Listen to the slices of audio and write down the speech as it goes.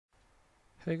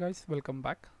Hey guys, welcome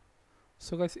back.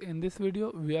 So guys, in this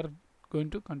video we are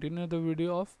going to continue the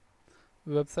video of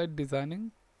website designing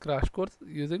crash course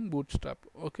using Bootstrap.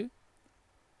 Okay,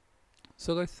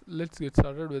 so guys, let's get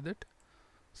started with it.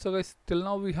 So guys, till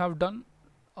now we have done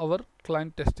our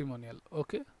client testimonial.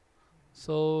 Okay,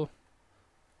 so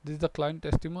this is the client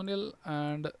testimonial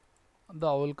and the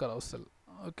owl carousel.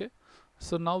 Okay,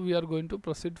 so now we are going to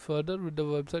proceed further with the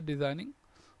website designing.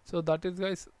 So that is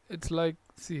guys, it's like,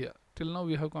 see here, till now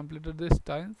we have completed this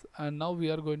times and now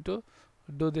we are going to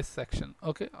do this section.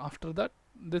 Okay, after that,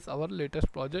 this our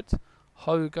latest projects,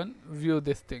 how you can view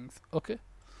these things. Okay,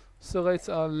 so guys,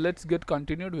 let's get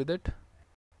continued with it.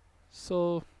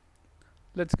 So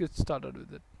let's get started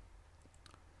with it.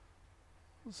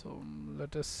 So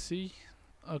let us see.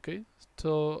 Okay,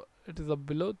 so it is a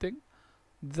below thing,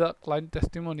 the client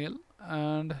testimonial,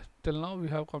 and till now we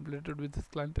have completed with this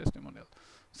client testimonial.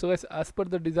 So guys, as per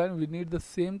the design we need the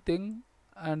same thing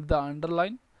and the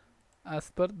underline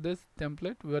as per this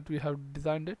template what we have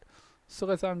designed it. So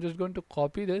guys, I'm just going to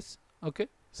copy this. Okay,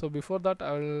 so before that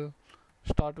I will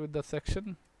start with the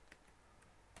section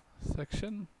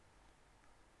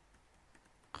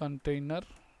container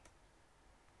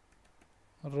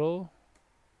row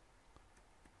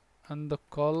and the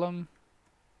column.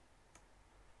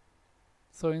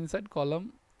 So inside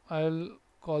column I'll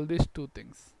call these two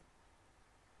things.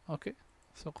 Okay,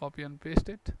 so copy and paste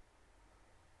it.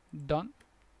 Done.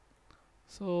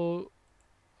 So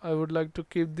I would like to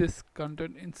keep this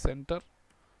content in center,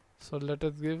 so let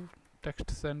us give text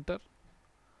center,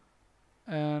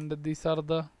 and these are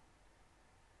the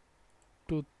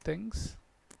two things,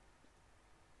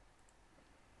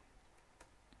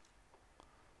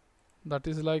 that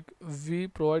is like we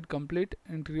provide complete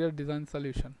interior design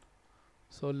solution.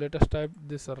 So let us type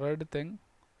this red thing,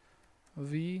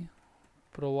 we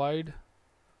provide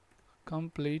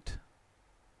complete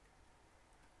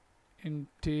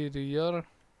interior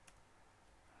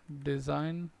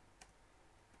design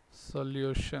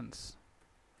solutions.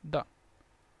 Done.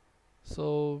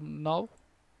 So now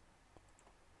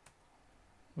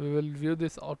we will view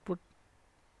this output.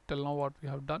 Till now what we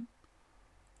have done,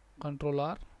 Control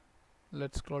R,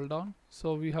 let's scroll down.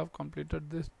 So we have completed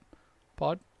this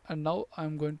part, and now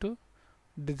I'm going to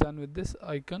design with this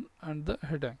icon and the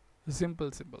heading. Simple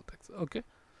things. Okay,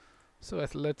 so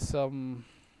let's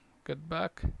get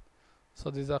back.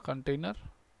 So this is a container.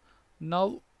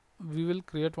 Now we will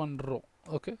create one row.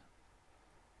 Okay,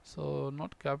 so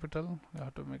not capital, you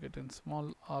have to make it in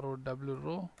small, ROW,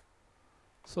 row.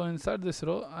 So inside this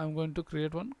row I'm going to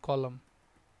create one column,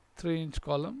 3-inch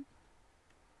column,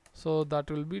 so that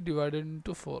will be divided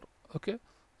into 4. Okay,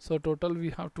 so total we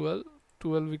have 12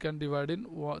 we can divide in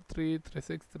 3, 3,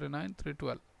 6, 3, 9, 3,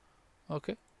 12.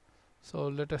 Okay, so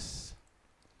let us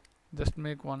just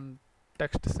make one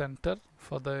text center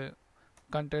for the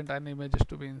content and images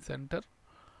to be in center.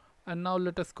 And now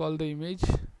let us call the image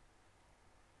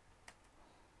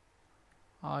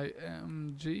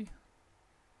img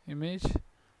image,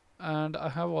 and I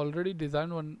have already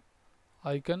designed one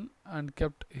icon and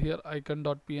kept here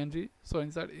icon.png. so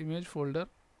inside image folder,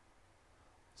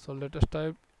 so let us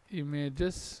type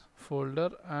images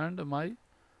folder and my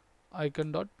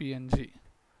icon.png,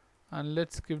 and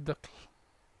let's give the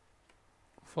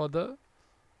for the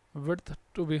width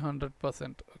to be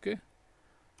 100%. Okay,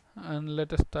 and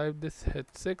let us type this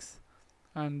h6,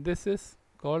 and this is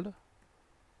called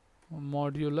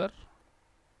modular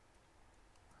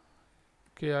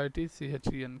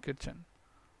kitchen.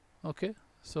 Okay,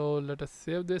 so let us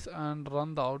save this and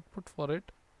run the output for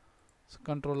it. So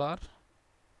Control R.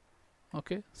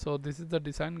 Okay, so this is the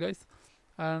design guys,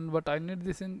 and but I need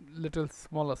this in little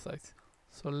smaller size,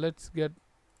 so let's get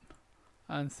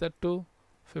and set to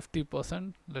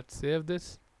 50%. let's save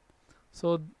this.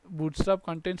 So Bootstrap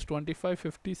contains 25,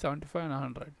 50, 75 and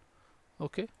 100.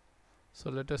 Okay, so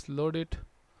let us load it.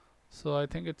 So I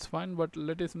think it's fine, but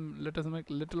let us make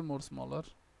little more smaller.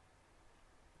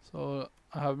 So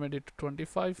I have made it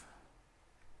 25.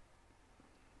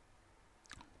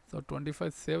 So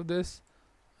 25, save this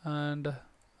and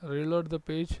reload the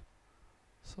page.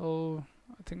 So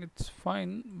I think it's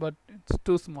fine, but it's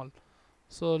too small,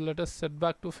 so let us set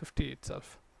back to 50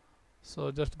 itself.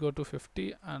 So just go to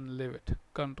 50 and leave it,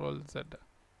 Control Z.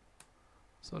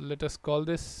 So let us call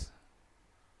this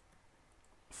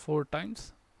 4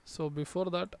 times. So before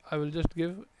that I will just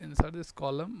give inside this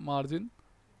column margin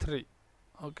 3.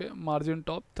 Okay, margin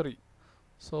top 3,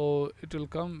 so it will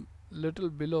come little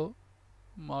below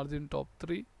margin top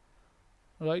 3,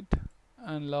 right?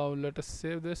 And now let us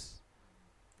save this,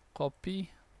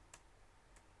 copy,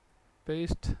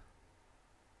 paste.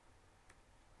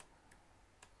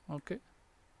 Okay,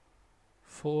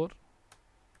 4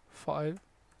 5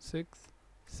 6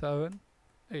 7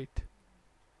 8.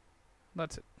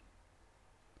 That's it.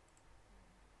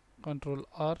 Control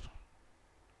R.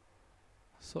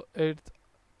 So 8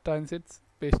 times it's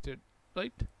pasted,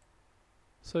 right?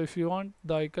 So if you want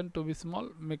the icon to be small,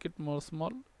 make it more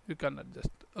small, you can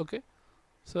adjust. Okay,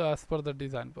 so as per the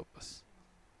design purpose,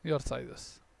 your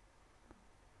sizes.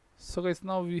 So guys,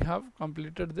 now we have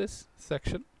completed this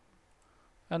section,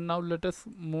 and now let us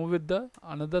move with the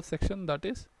another section, that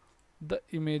is the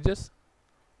images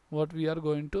what we are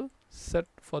going to set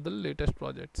for the latest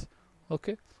projects.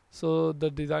 Okay, so the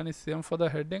design is same for the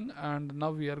heading, and now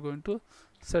we are going to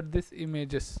set these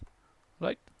images,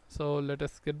 right? So let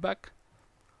us get back.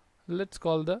 Let's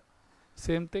call the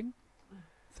same thing,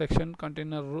 section,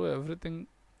 container, row, everything.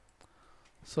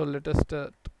 So let us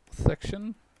start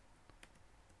section,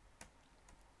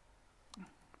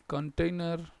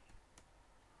 container,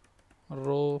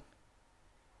 row,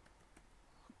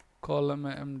 column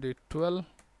MD12.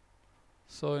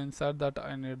 So inside that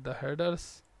I need the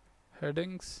headers,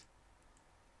 headings.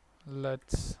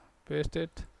 Let's paste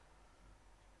it.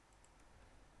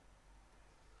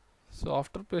 So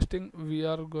after pasting, we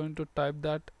are going to type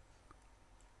that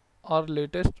our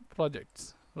latest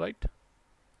projects, right?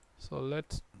 So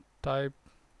let's type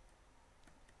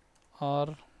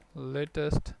our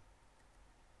latest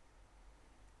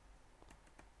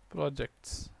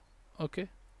projects. Okay,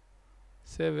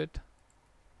 save it,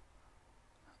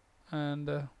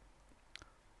 and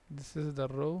this is the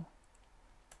row.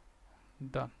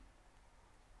 Done.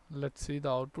 Let's see the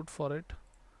output for it.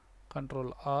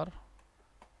 Control R,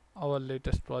 our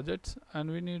latest projects,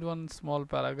 and we need one small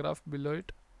paragraph below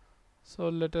it. So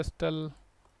let us tell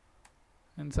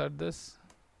inside this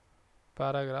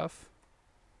paragraph,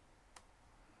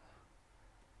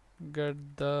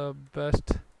 get the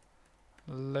best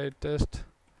latest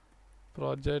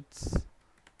projects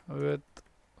with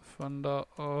founder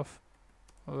of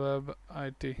web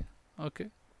IT. Okay,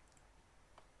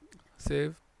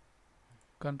 save,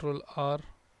 Control R,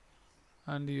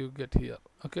 and you get here.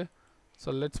 Okay,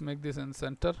 so let's make this in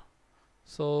center.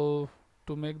 So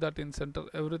to make that in center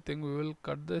everything, we will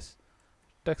cut this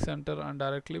text center and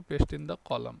directly paste in the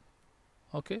column.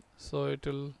 Okay, so it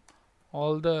will,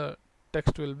 all the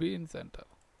text will be in center.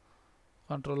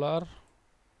 Control R,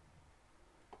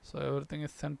 so everything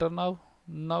is center now.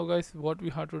 Now guys, what we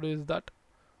have to do is that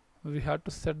we have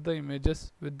to set the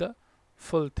images with the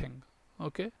full thing.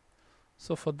 Okay,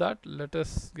 so for that, let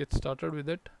us get started with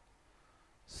it.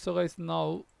 So guys,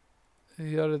 now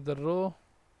here is the row,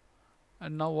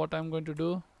 and now what I'm going to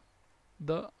do,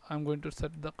 I'm going to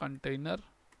set the container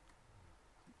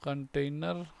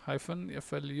hyphen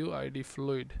fluid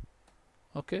fluid.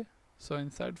 Okay, so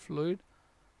inside fluid,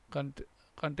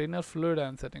 container fluid I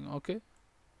am setting. Okay,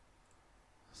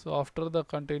 so after the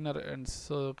container ends,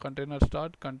 so container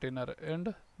start, container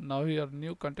end. Now here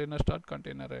new container start,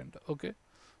 container end. Okay,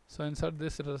 so inside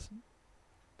this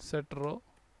set row.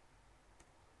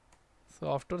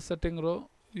 So after setting row,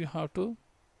 you have to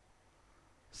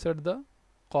set the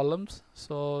columns.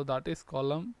 So that is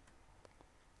column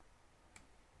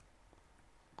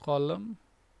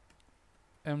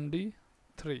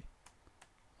MD3.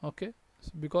 Okay,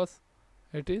 so because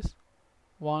it is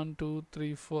 1 2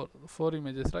 3 4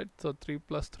 images, right? So 3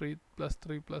 plus 3 plus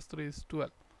 3 plus 3 is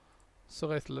 12. So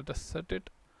guys, let us set it,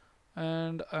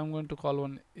 and I'm going to call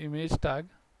one image tag.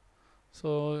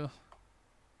 So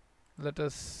let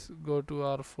us go to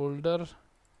our folder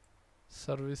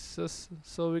services,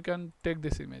 so we can take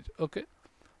this image. Okay,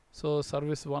 so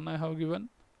service 1 I have given.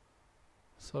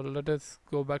 So let us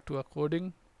go back to our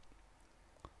coding.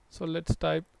 So let's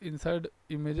type inside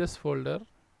images folder,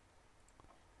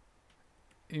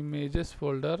 inside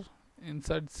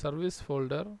service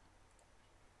folder,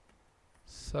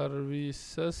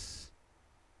 services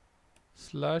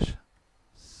slash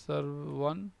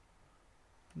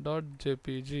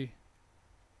serv1.jpg.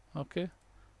 okay,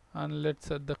 and let's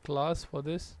set the class for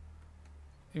this.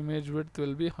 Image width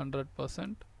will be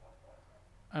 100%,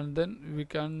 and then we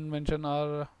can mention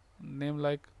our name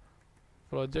like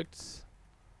projects.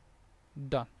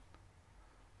 Done.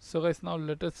 So guys, now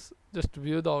let us just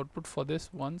view the output for this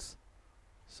once.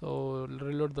 So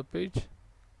reload the page.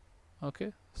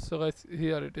 Okay, so guys,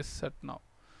 here it is set now.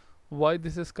 Why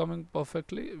this is coming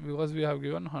perfectly? Because we have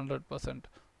given 100%.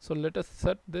 So let us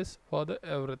set this for the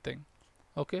everything.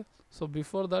 Okay, so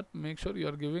before that, make sure you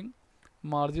are giving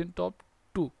margin top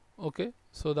 2. Okay,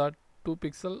 so that 2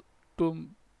 pixel to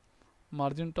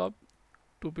margin top,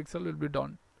 2 pixel will be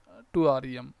down to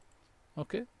rem.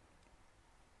 Okay,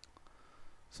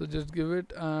 so just give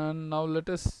it, and now let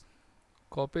us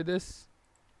copy this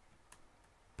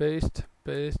paste,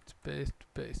 paste, paste,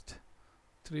 paste.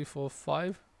 3, 4,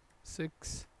 5,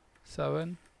 6,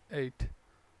 7, 8.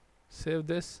 Save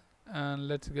this and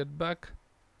let's get back.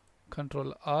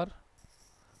 Control R.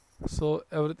 So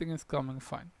everything is coming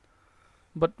fine,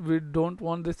 but we don't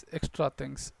want this extra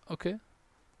things, okay,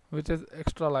 which is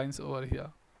extra lines over here.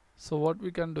 So what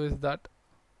we can do is that,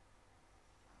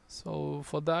 so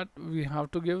for that we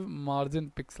have to give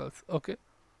margin pixels, okay.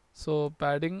 So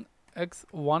padding X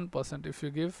 1%. If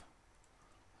you give,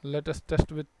 let us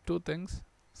test with two things.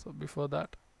 So before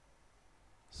that,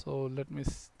 so let me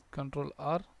control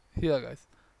R here, guys.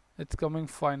 It's coming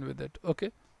fine with it,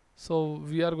 okay. So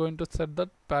we are going to set that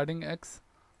padding X.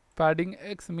 Padding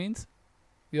X means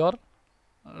your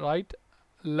right,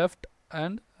 left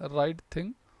and right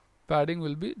thing padding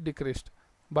will be decreased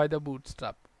by the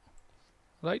Bootstrap,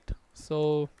 right?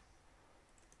 So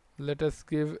let us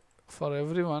give for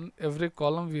everyone, every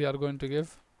column we are going to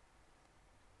give.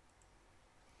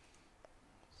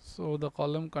 So the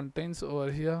column contains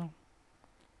over here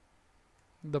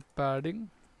the padding,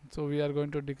 so we are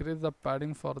going to decrease the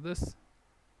padding for this.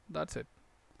 That's it.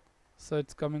 So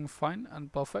it's coming fine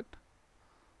and perfect.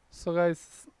 So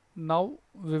guys, now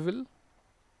we will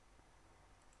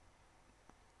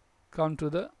come to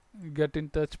the get in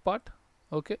touch part,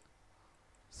 okay.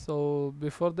 So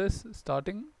before this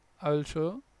starting, I will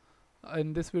show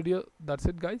in this video. That's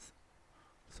it, guys.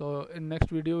 So in next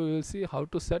video we will see how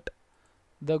to set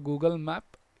the Google map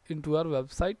into our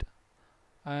website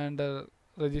and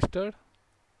registered,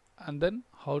 and then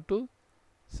how to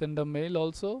send a mail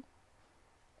also,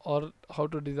 or how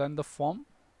to design the form,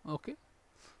 okay.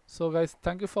 So guys,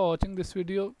 thank you for watching this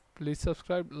video. Please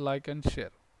subscribe, like and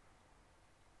share.